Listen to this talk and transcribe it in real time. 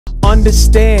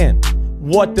understand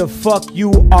what the fuck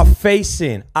you are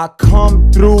facing. I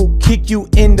come through, kick you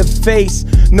in the face,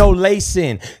 no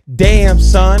lacing. Damn,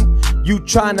 son, you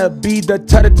tryna be the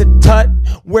tut-tut-tut?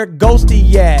 Where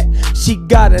Ghosty at? She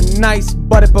got a nice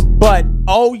butt,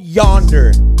 oh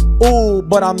yonder. Ooh,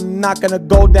 but I'm not gonna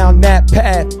go down that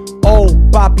path. Oh,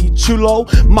 Papi Chulo,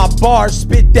 my bars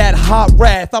spit that hot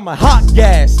wrath. I'm a hot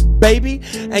gas, baby,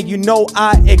 and you know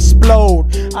I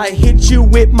explode. I hit you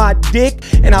with my dick,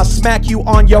 and I'll smack you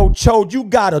on your chode. You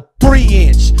got a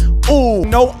 3-inch. Ooh,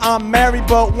 no, I'm married,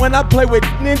 but when I play with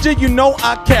Ninja, you know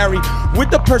I carry.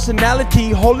 With the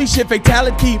personality, holy shit,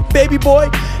 fatality. Baby boy,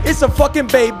 it's a fucking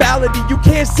babality. You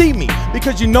can't see me,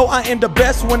 because you know I am the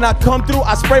best. When I come through,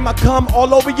 I spray my cum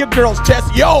all over your girl's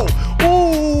chest. Yo,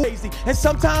 ooh, and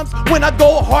sometimes when I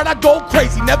go hard, I go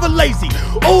crazy, never lazy.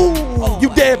 Ooh, you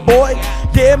dead boy,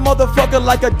 dead motherfucker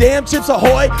like a damn Chips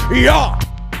Ahoy. Yeah,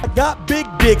 I got big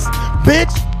dicks,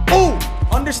 bitch. Ooh,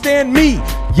 understand me.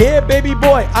 Yeah, baby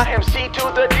boy, I am C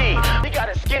to the D. He got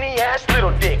a skinny ass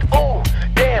little dick. Ooh,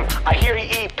 damn, I hear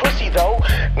he eat pussy though.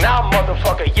 Now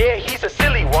motherfucker, yeah, he's a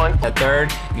silly one. The third,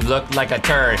 you look like a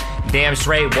turd. Damn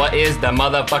straight, what is the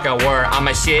motherfucking word?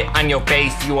 I'ma shit on your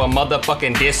face, you a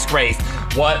motherfucking disgrace.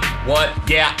 What,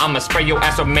 yeah, I'ma spray your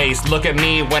ass with mace. Look at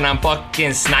me when I'm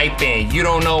fucking sniping. You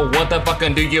don't know what the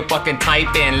fucking do you fucking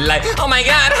typing. Like, oh my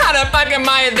god, how the fuck am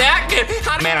I that good?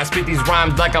 Man, I spit these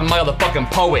rhymes like a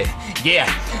motherfucking poet. Yeah,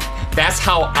 that's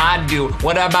how I do.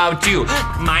 What about you?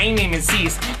 My name is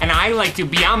Cease, and I like to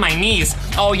be on my knees.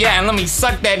 Oh yeah, and let me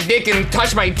suck that dick and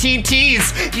touch my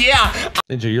TTs. Yeah.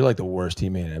 Ninja, you're like the worst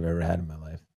teammate I've ever had in my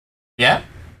life. Yeah?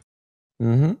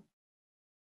 Mm-hmm.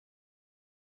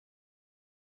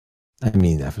 I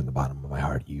mean that from the bottom of my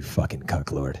heart, you fucking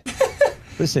cucklord.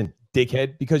 Listen,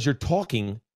 dickhead, because you're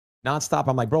talking nonstop.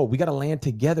 I'm like, bro, we gotta land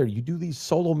together. You do these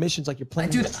solo missions like you're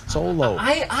playing solo.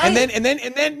 And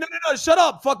then, no, shut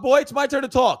up, fuck boy. It's my turn to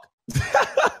talk.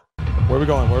 Where are we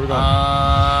going?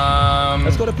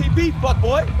 Let's go to PP, fuck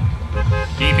boy.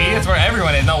 PP, that's where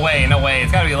everyone is. No way.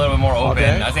 It's gotta be a little bit more open.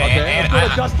 Okay. Let's go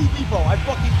to Dusty Depot. I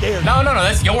fucking dare. No,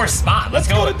 that's your spot. Let's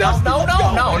go. To Dusty. No.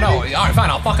 All right, fine.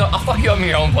 I'll fuck you up in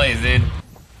your own place, dude.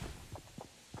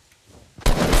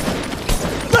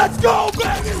 Let's go,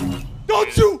 baby.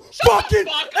 Don't you fucking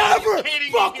ever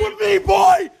fuck with me,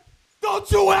 boy.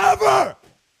 Don't you ever.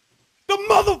 The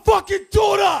motherfucking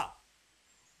tuna.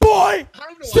 Boy,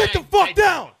 sit the fuck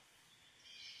down.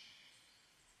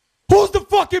 Who's the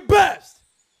fucking best?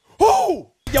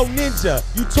 Who? Yo, Ninja,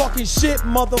 you talking shit,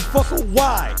 motherfucker,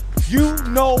 why? You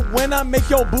know when I make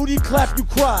your booty clap, you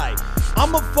cry.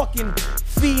 I'm a fucking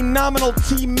phenomenal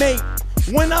teammate.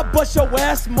 When I bust your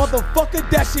ass, motherfucker,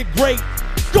 that shit great.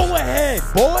 Go ahead,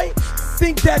 boy.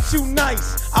 Think that you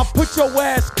nice. I'll put your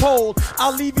ass cold.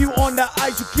 I'll leave you on the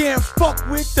ice. You can't fuck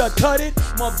with the tutted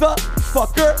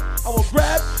motherfucker. I will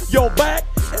grab your back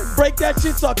and break that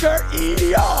shit, sucker.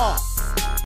 Yeah.